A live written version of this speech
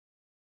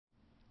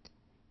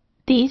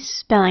These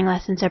spelling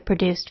lessons are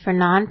produced for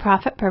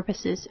non-profit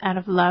purposes out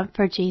of love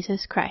for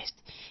Jesus Christ.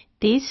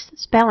 These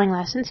spelling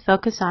lessons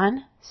focus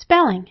on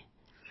spelling.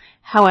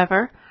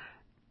 However,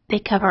 they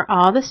cover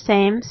all the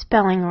same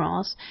spelling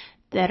rules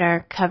that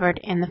are covered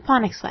in the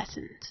phonics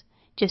lessons,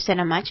 just at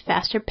a much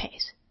faster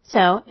pace.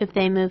 So, if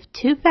they move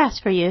too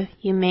fast for you,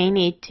 you may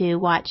need to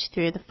watch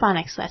through the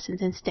phonics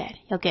lessons instead.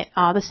 You'll get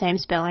all the same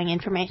spelling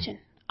information.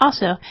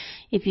 Also,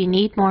 if you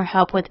need more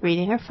help with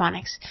reading or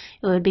phonics,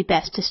 it would be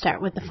best to start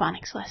with the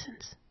phonics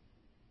lessons.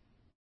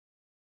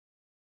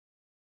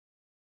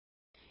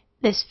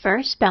 This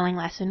first spelling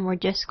lesson, we're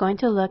just going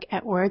to look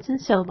at words and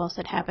syllables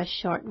that have a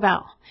short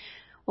vowel.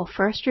 We'll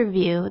first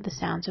review the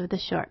sounds of the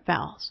short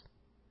vowels.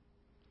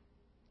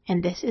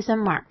 And this is a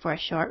mark for a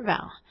short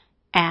vowel.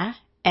 A,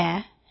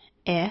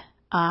 e,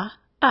 a.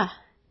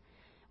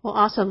 We'll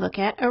also look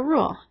at a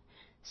rule.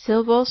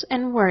 Syllables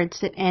and words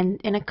that end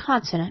in a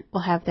consonant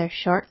will have their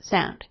short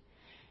sound,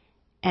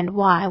 and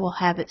Y will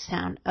have its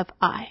sound of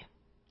I.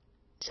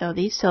 So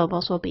these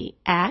syllables will be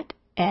at,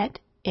 et,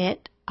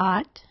 it,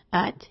 ot,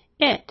 ut,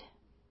 it.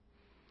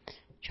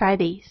 Try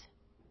these.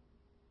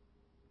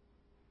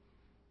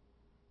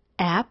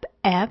 Ap,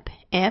 ep,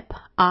 ip,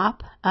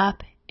 op,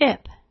 up,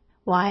 ip.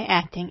 Y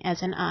acting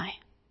as an I.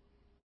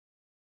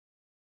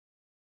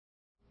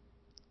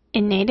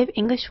 In native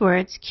English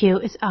words, Q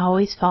is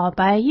always followed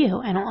by a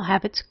U, and it will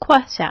have its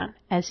qu sound,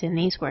 as in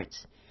these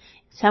words.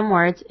 Some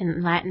words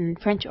in Latin and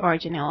French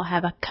origin will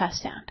have a k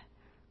sound.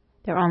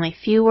 There are only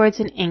few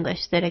words in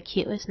English that a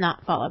Q is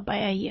not followed by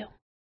a U.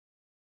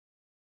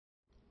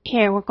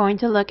 Here we're going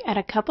to look at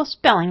a couple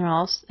spelling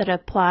rules that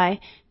apply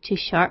to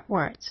short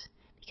words.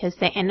 Because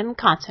they end in a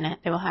consonant,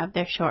 they will have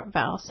their short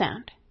vowel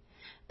sound.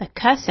 The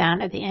k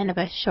sound at the end of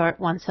a short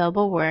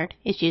one-syllable word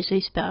is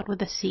usually spelled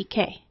with a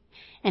CK.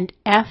 And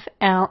F,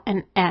 L,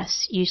 and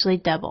S usually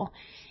double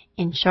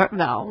in short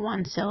vowel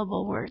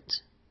one-syllable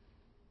words.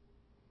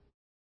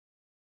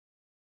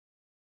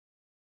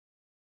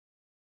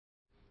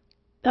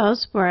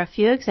 Those were a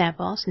few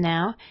examples.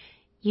 Now,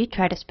 you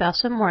try to spell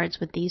some words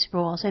with these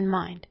rules in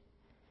mind.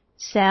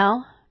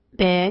 Sell,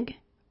 big,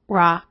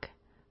 rock,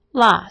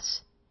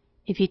 loss.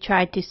 If you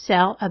tried to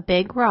sell a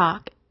big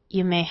rock,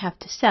 you may have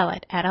to sell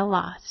it at a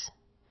loss.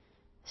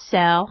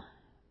 Sell,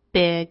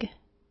 big,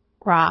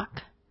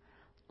 rock,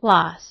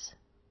 loss.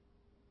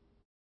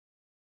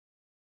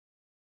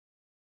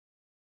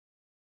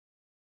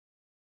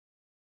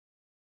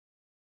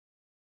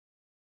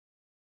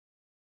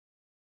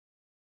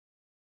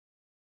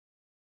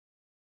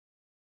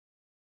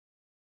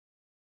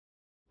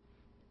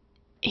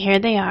 Here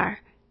they are.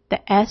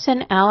 The S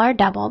and L are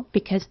doubled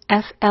because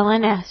F, L,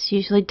 and S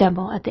usually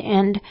double at the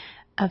end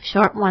of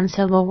short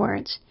one-syllable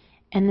words,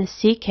 and the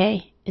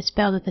CK is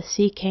spelled with a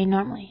CK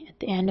normally at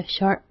the end of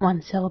short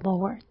one-syllable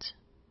words.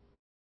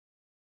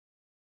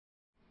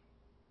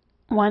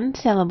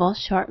 One-syllable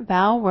short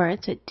vowel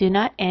words that do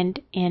not end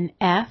in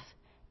F,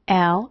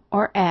 L,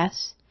 or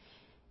S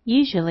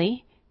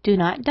usually do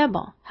not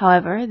double.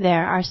 However,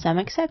 there are some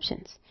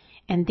exceptions,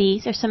 and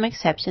these are some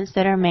exceptions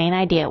that are main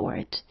idea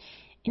words.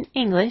 In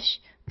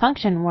English,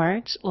 function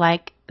words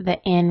like the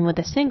N with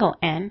a single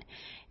N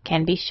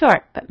can be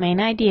short, but main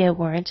idea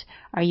words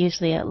are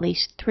usually at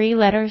least 3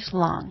 letters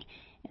long,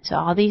 and so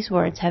all these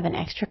words have an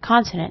extra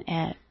consonant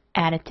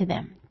added to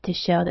them to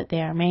show that they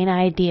are main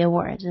idea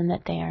words and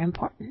that they are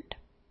important.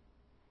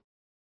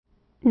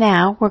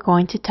 Now we're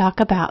going to talk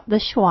about the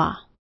schwa.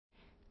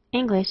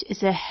 English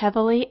is a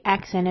heavily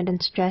accented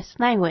and stressed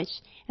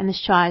language, and the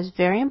schwa is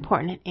very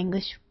important in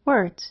English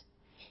words.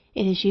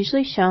 It is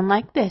usually shown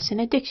like this in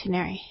a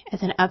dictionary,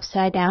 as an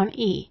upside-down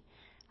E.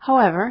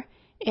 However,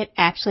 it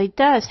actually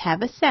does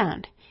have a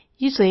sound.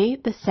 Usually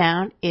the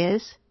sound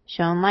is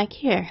shown like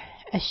here,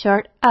 a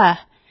short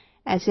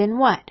as in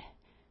what.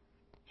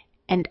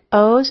 And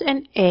O's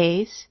and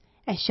A's,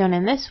 as shown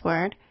in this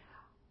word,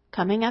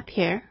 coming up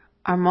here,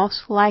 are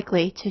most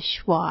likely to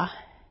schwa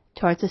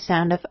towards the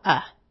sound of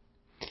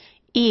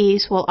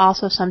E's will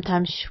also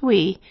sometimes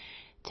shwi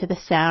to the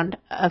sound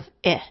of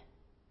I.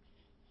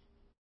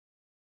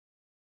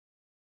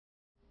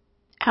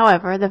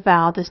 However, the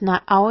vowel does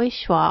not always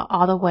schwa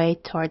all the way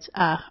towards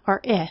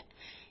or I.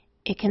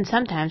 It can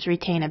sometimes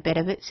retain a bit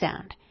of its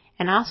sound.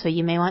 And also,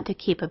 you may want to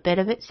keep a bit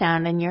of its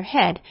sound in your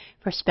head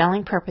for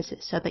spelling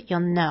purposes so that you'll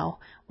know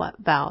what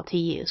vowel to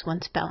use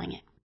when spelling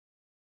it.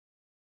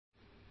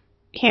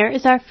 Here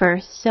is our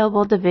first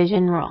syllable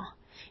division rule.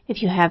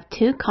 If you have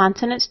 2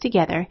 consonants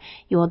together,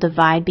 you will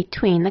divide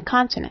between the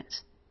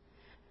consonants.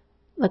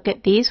 Look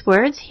at these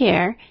words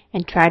here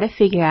and try to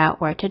figure out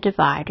where to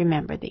divide.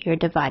 Remember that you're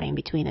dividing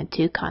between the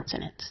 2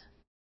 consonants.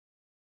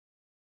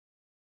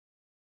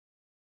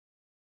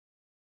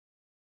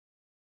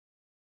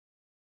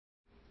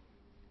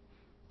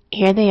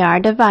 Here they are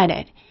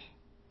divided,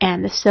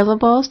 and the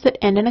syllables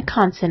that end in a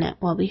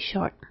consonant will be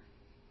short.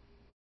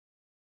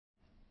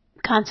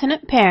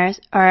 Consonant pairs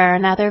are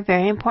another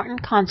very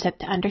important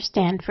concept to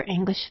understand for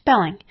English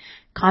spelling.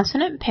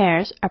 Consonant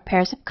pairs are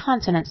pairs of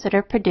consonants that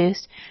are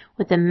produced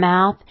with the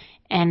mouth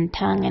and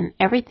tongue and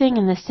everything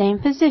in the same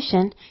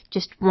position,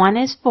 just one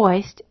is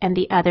voiced and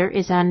the other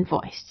is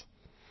unvoiced.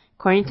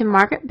 According to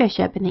Margaret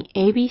Bishop in the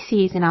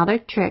ABCs and All Their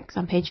Tricks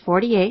on page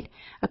 48,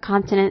 a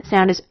consonant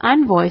sound is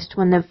unvoiced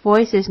when the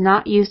voice is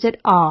not used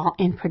at all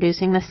in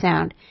producing the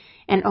sound,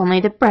 and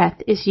only the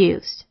breath is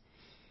used.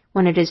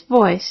 When it is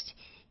voiced,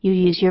 you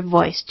use your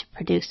voice to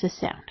produce the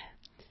sound.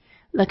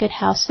 Look at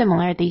how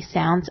similar these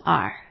sounds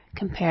are.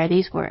 Compare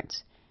these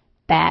words.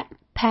 Bat,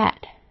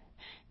 pat.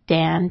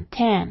 Dan,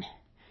 tan.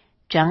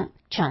 Junk,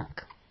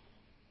 chunk.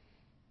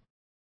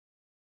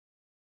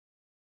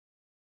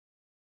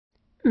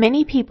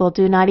 Many people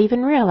do not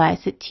even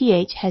realize that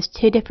TH has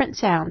two different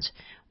sounds,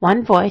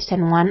 one voiced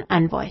and one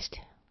unvoiced.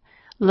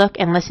 Look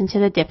and listen to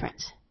the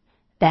difference.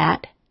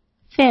 That,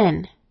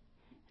 thin.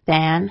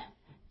 Than,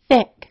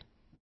 thick.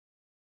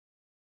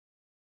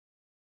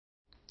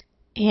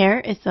 Here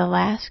is the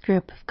last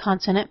group of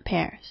consonant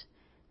pairs.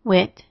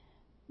 Wit,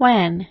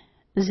 when.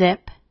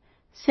 Zip,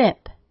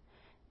 sip.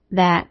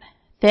 That,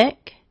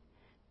 thick.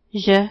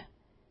 Je,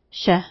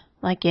 sh,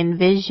 like in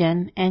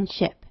vision and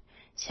ship.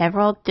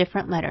 Several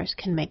different letters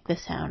can make the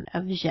sound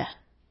of je.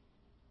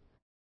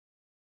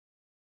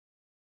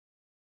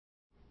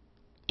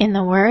 In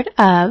the word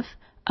of,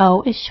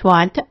 O is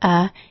schwad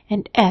to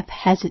and F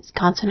has its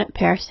consonant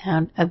pair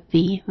sound of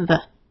V.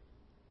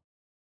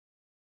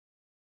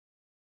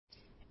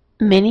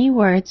 Many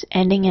words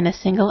ending in a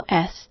single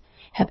S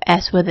have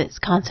S with its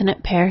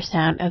consonant pair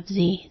sound of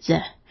Z.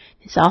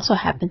 This also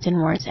happens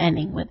in words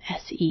ending with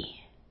SE.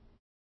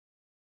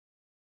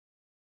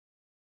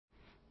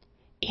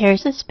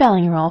 Here's a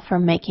spelling rule for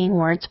making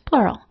words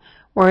plural.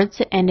 Words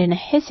that end in a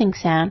hissing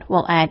sound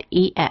will add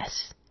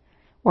ES.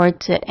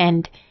 Words that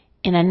end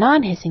in a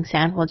non-hissing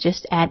sound will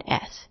just add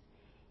S.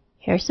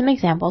 Here are some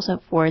examples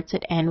of words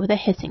that end with a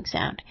hissing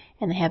sound,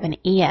 and they have an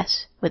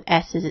ES with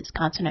S as its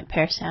consonant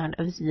pair sound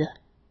of Z.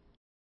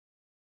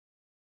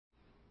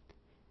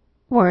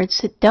 Words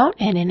that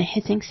don't end in a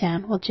hissing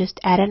sound will just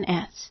add an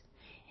S.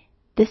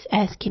 This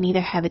S can either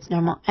have its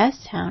normal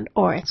S sound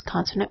or its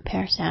consonant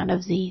pair sound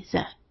of Z.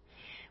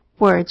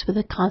 Words with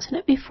a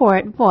consonant before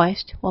it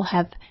voiced will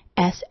have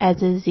S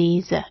as a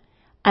Z.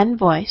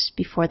 Unvoiced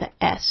before the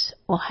S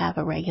will have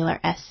a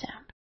regular S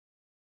sound.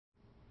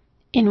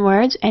 In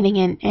words ending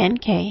in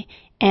NK,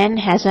 N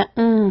has a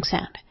ng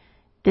sound.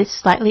 This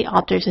slightly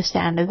alters the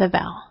sound of the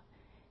vowel.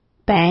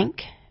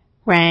 Bank,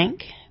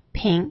 rank,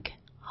 pink,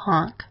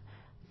 honk,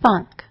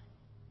 funk.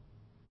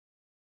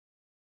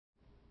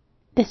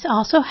 This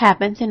also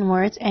happens in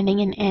words ending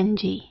in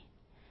NG.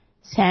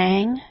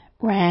 Sang,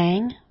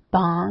 rang,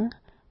 bong,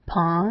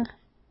 pong,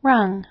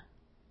 rung.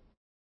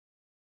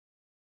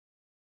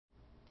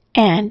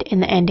 And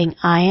in the ending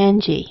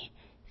ing,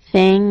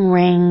 thing,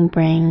 ring,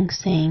 bring,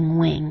 sing,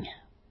 wing.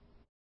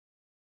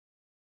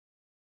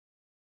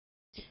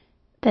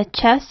 The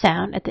ch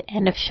sound at the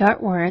end of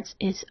short words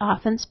is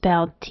often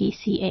spelled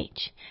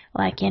tch,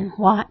 like in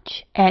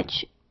watch,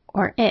 etch,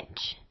 or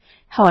itch.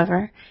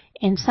 However,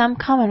 in some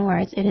common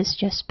words it is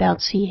just spelled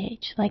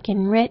ch, like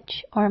in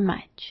rich or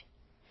much.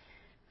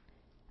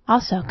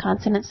 Also,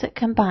 consonants that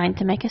combine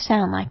to make a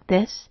sound like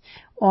this,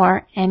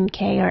 or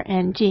nk or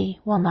ng,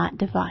 will not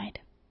divide.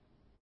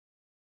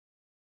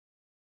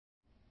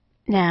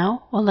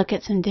 Now, we'll look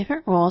at some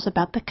different rules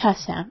about the k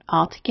sound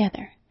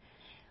altogether.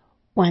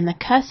 When the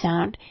k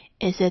sound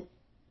is at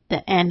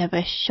the end of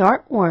a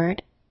short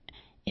word,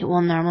 it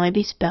will normally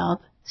be spelled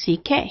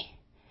ck.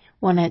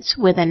 When it's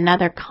with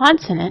another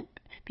consonant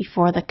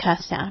before the k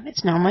sound,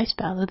 it's normally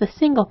spelled with a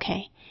single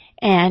k.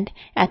 And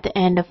at the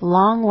end of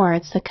long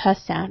words, the k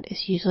sound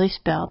is usually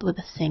spelled with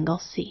a single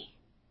c.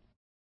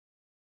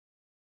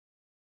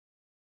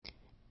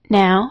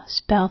 Now,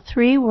 spell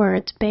 3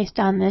 words based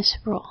on this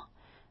rule.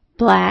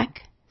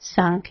 Black,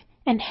 sunk,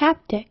 and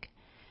haptic.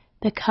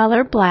 The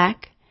color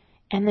black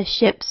and the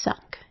ship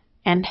sunk.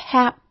 And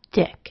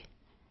haptic.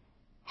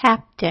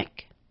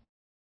 Haptic.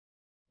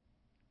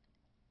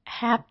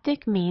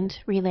 Haptic means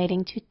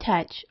relating to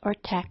touch or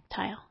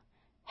tactile.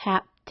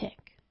 Haptic.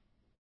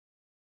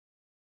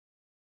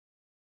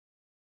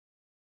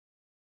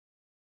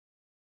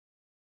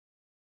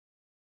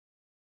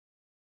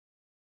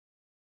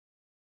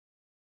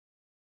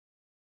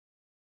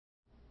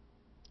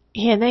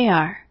 Here they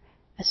are.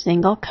 A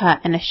single k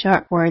in a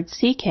short word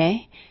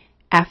ck,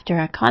 after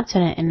a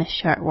consonant in a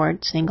short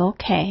word single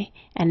k,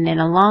 and in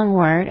a long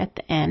word at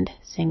the end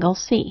single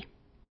c.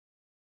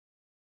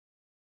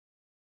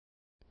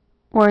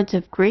 Words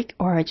of Greek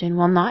origin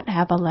will not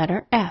have a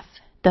letter F.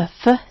 The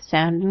F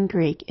sound in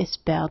Greek is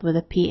spelled with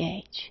a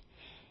PH.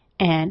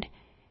 And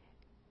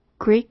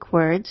Greek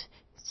words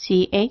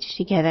CH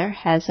together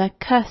has a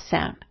K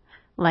sound,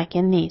 like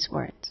in these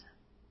words.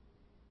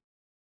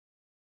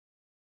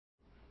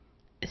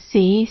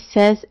 C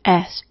says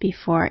S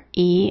before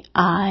E,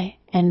 I,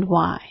 and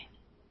Y.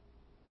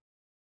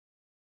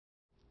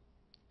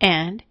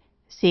 And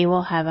C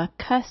will have a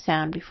K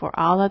sound before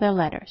all other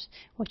letters,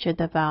 which are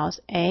the vowels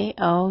A,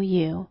 O,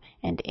 U,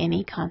 and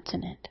any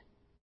consonant.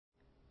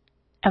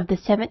 Of the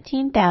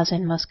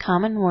 17,000 most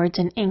common words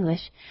in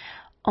English,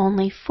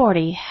 only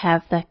 40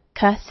 have the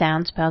K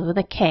sound spelled with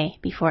a K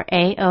before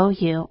A, O,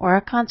 U, or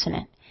a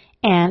consonant.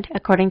 And,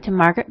 according to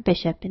Margaret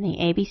Bishop in the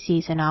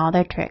ABCs and all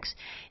their tricks,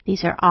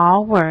 these are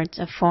all words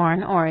of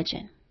foreign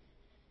origin,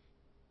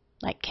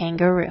 like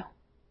kangaroo.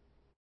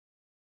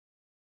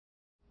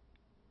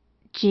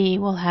 G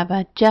will have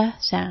a J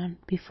sound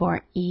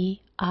before E,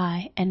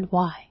 I, and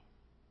Y.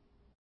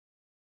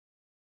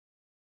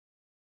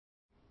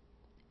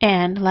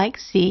 And, like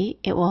C,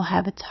 it will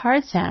have its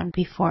hard sound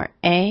before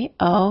A,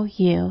 O,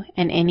 U,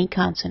 and any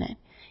consonant,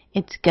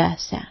 its G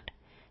sound.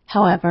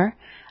 However,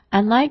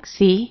 unlike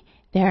C,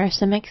 there are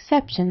some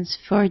exceptions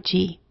for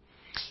G.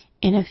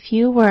 In a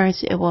few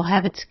words, it will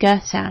have its G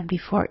sound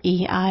before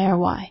E, I, or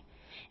Y,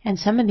 and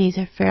some of these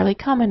are fairly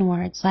common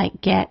words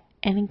like get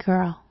and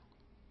girl.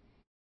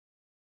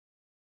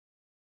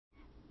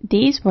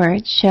 These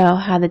words show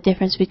how the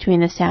difference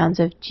between the sounds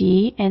of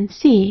G and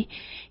C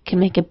can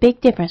make a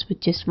big difference with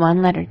just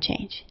one letter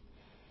change.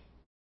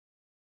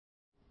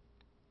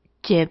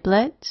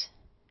 Giblets,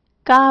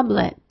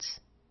 goblets.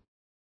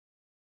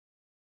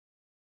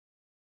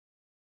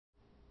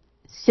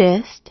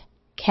 Cyst,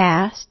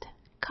 cast,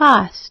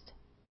 cost.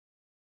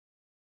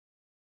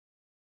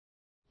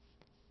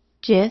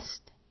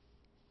 Gist,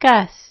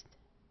 gust.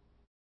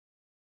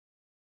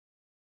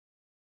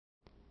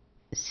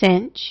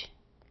 Cinch,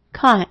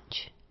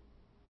 conch.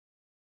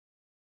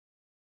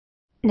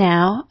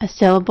 Now, a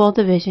syllable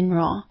division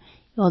rule.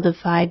 You'll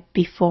divide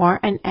before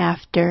and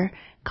after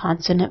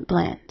consonant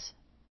blends.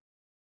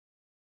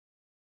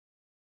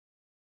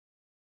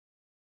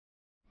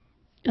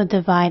 You'll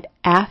divide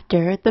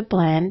after the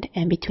blend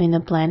and between the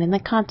blend and the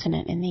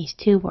consonant in these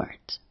two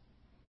words.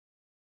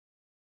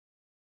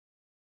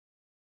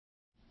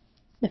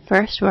 The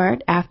first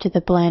word after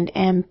the blend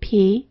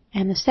MP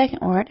and the second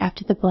word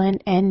after the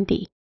blend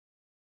ND.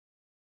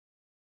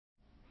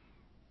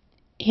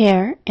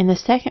 Here, in the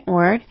second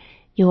word,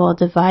 you will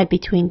divide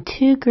between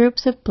two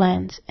groups of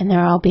blends, and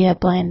there will be a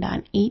blend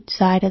on each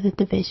side of the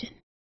division.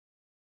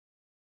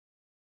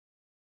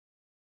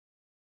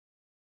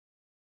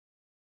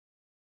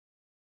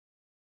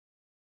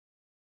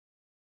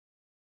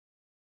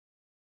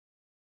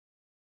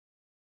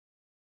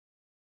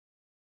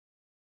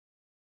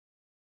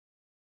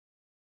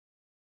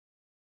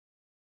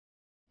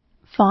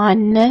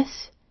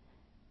 Fondness,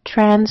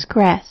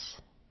 transgress.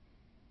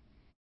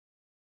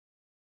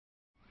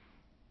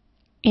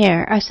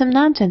 Here are some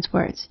nonsense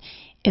words.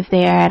 If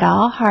they are at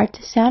all hard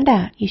to sound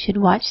out, you should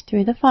watch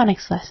through the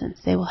phonics lessons.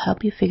 They will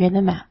help you figure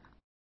them out.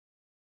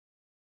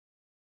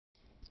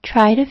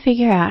 Try to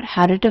figure out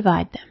how to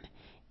divide them.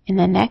 In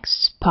the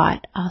next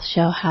part, I'll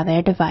show how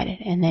they're divided,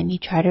 and then you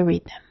try to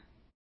read them.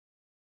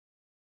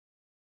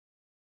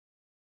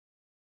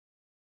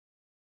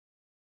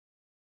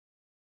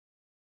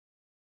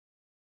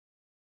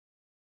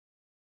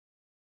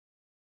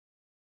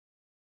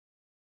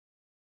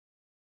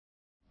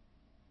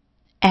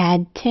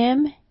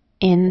 Adtim,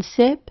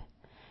 insip,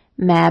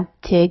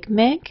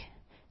 mabtigmic,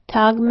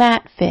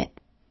 togmatfit.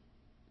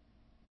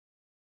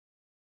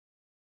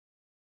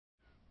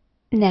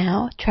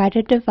 Now try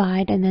to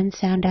divide and then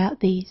sound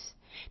out these.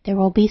 There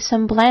will be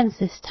some blends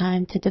this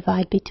time to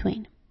divide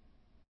between.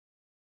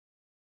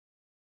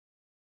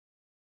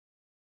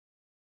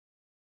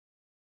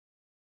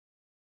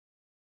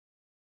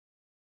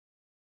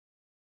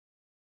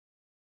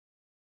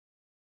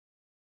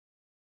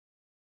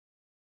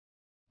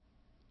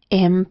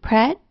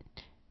 Impret,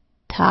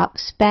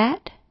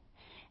 topspat,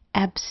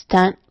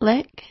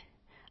 abstuntlick,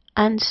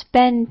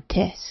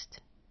 unspentist.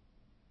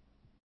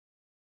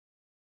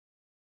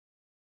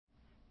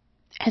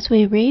 As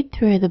we read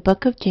through the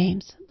book of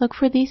James, look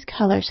for these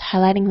colors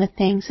highlighting the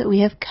things that we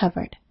have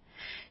covered.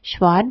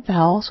 Schwad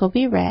vowels will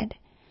be red,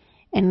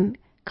 and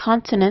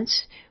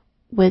consonants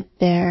with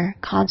their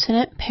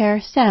consonant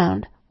pair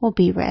sound will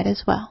be red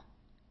as well.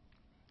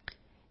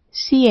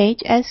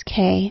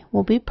 CHSK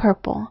will be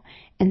purple,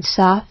 and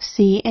soft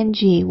C and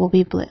G will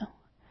be blue.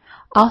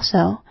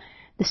 Also,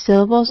 the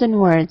syllables in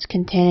words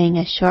containing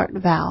a short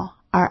vowel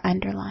are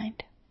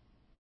underlined.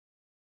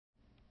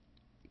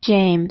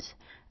 James,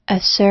 a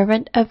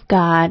servant of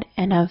God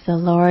and of the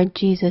Lord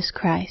Jesus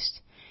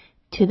Christ,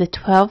 to the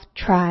 12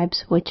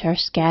 tribes which are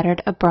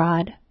scattered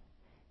abroad,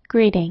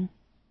 greeting.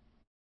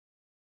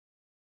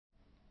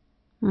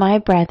 My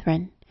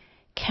brethren,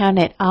 count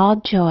it all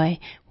joy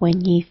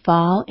when ye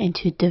fall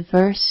into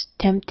diverse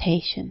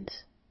temptations,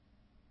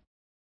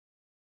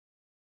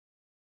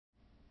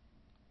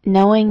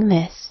 knowing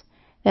this,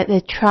 that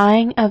the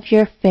trying of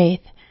your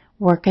faith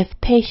worketh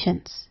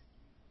patience.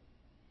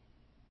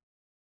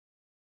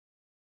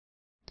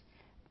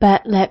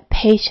 But let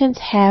patience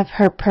have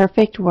her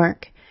perfect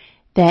work,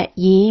 that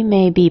ye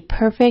may be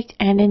perfect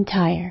and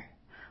entire,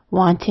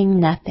 wanting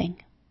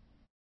nothing.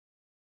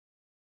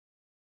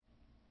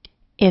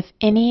 If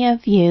any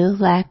of you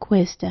lack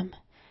wisdom,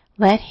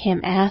 let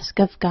him ask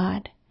of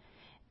God,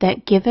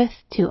 that giveth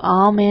to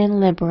all men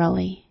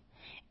liberally,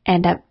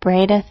 and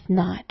upbraideth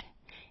not,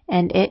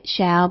 and it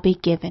shall be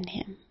given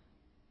him.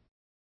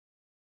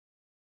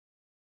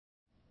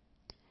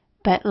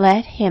 But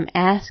let him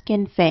ask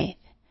in faith,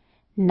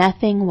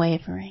 nothing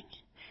wavering.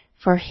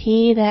 For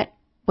he that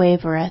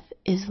wavereth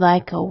is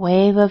like a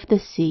wave of the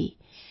sea,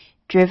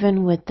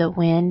 driven with the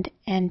wind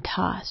and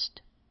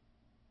tossed.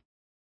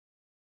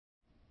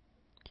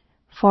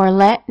 For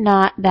let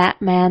not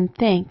that man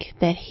think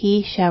that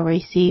he shall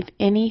receive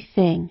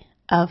anything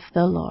of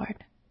the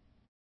Lord.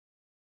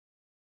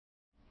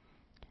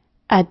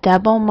 A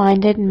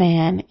double-minded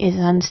man is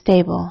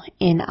unstable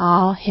in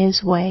all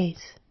his ways.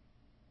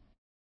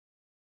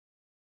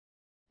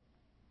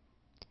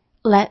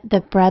 Let the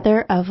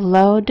brother of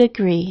low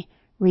degree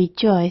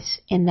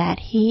rejoice in that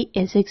he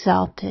is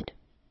exalted.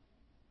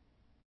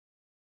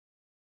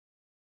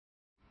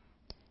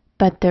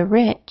 But the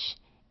rich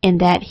in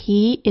that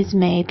he is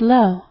made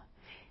low,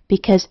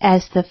 because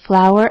as the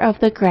flower of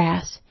the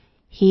grass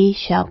he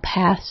shall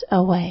pass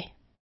away.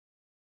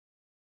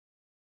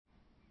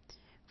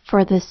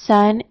 For the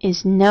sun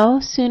is no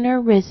sooner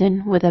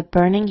risen with a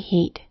burning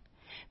heat,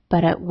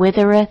 but it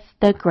withereth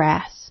the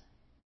grass,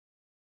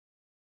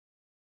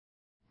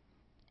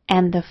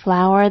 and the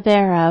flower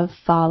thereof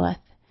falleth,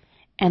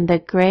 and the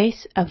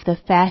grace of the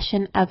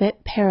fashion of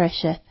it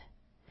perisheth.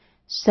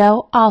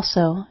 So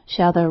also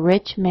shall the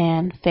rich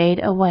man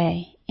fade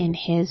away in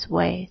his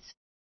ways.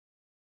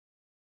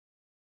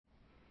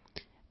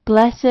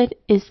 Blessed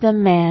is the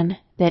man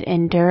that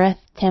endureth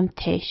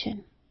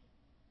temptation.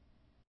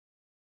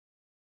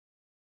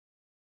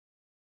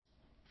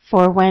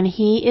 For when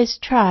he is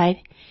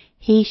tried,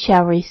 he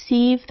shall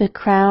receive the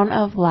crown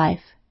of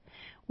life,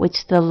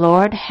 which the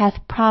Lord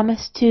hath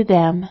promised to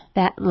them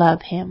that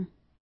love him.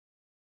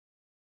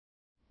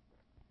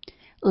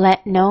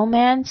 Let no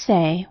man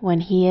say when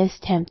he is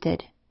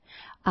tempted,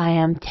 I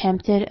am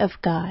tempted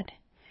of God.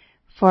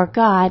 For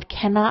God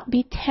cannot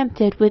be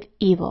tempted with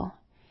evil,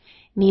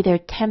 neither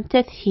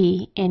tempteth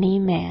he any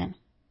man.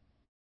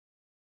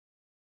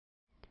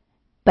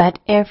 But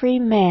every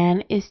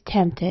man is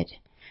tempted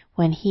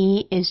when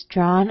he is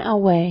drawn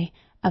away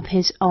of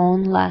his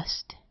own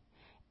lust,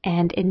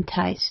 and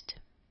enticed.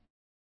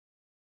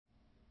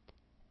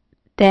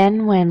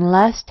 Then when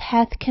lust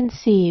hath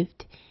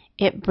conceived,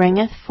 it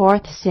bringeth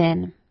forth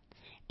sin,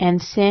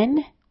 and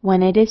sin,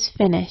 when it is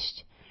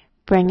finished,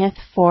 bringeth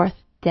forth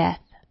death.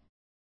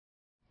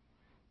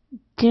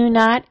 Do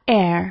not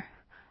err,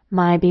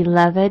 my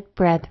beloved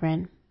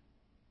brethren.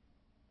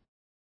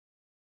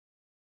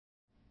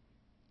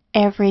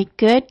 Every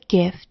good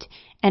gift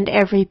and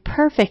every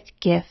perfect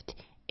gift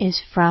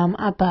is from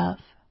above,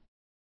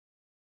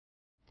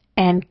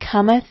 and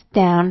cometh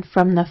down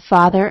from the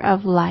Father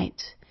of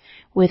lights,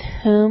 with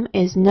whom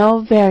is no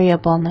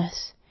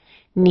variableness,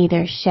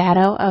 neither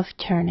shadow of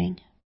turning.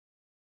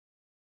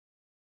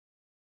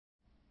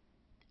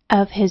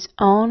 Of his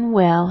own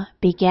will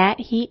begat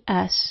he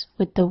us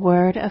with the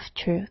word of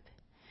truth,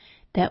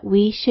 that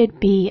we should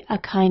be a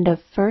kind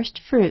of first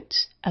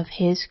fruits of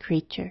his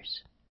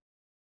creatures.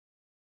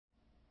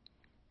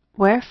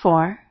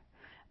 Wherefore,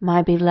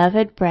 my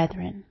beloved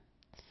brethren,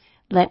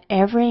 let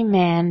every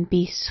man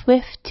be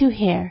swift to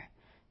hear,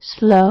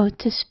 slow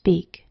to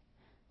speak,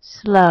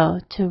 slow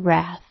to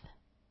wrath.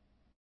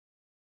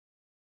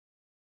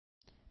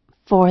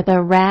 For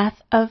the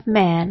wrath of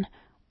man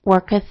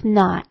worketh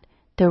not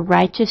the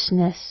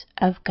righteousness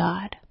of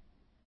God.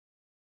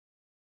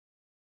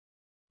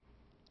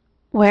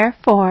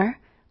 Wherefore,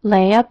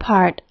 lay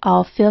apart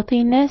all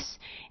filthiness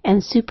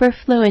and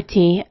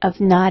superfluity of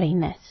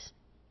naughtiness,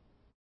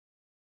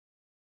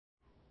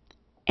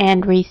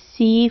 and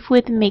receive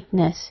with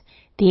meekness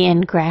the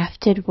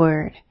engrafted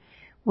word,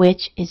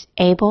 which is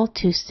able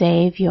to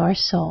save your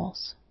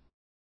souls.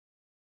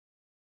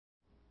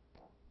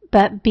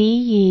 But be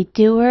ye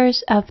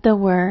doers of the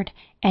word,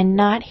 and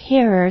not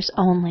hearers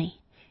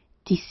only,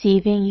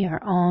 deceiving your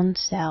own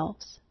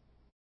selves.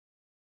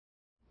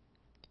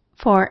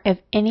 For if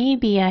any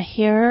be a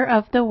hearer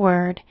of the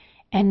word,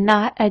 and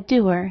not a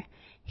doer,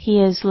 he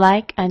is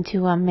like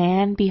unto a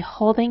man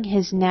beholding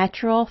his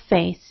natural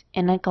face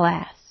in a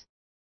glass.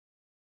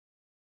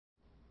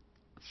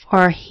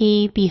 For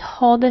he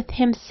beholdeth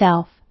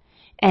himself,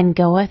 and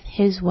goeth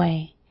his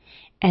way,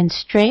 and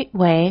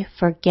straightway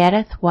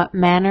forgetteth what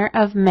manner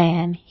of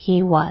man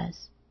he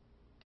was.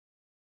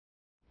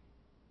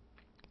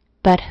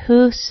 But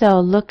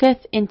whoso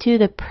looketh into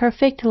the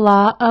perfect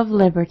law of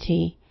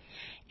liberty,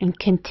 and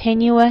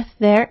continueth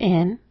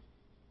therein,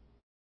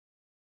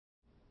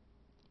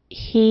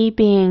 he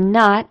being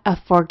not a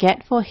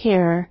forgetful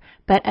hearer,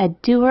 but a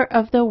doer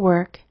of the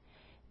work,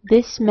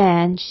 this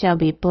man shall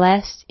be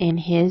blessed in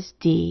his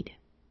deed.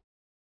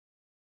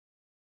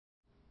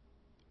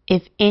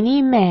 If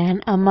any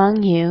man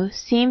among you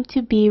seem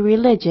to be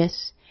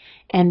religious,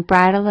 and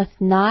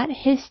bridleth not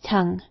his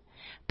tongue,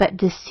 but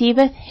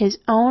deceiveth his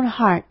own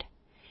heart,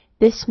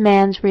 this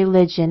man's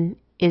religion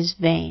is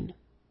vain.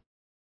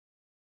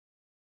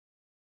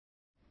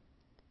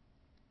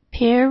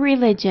 Pure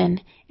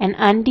religion and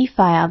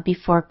undefiled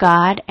before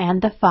God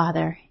and the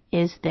Father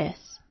is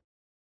this: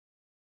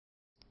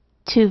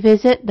 to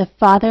visit the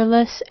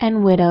fatherless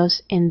and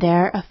widows in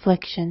their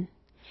affliction,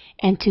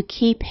 and to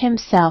keep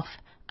himself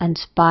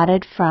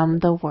unspotted from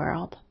the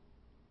world.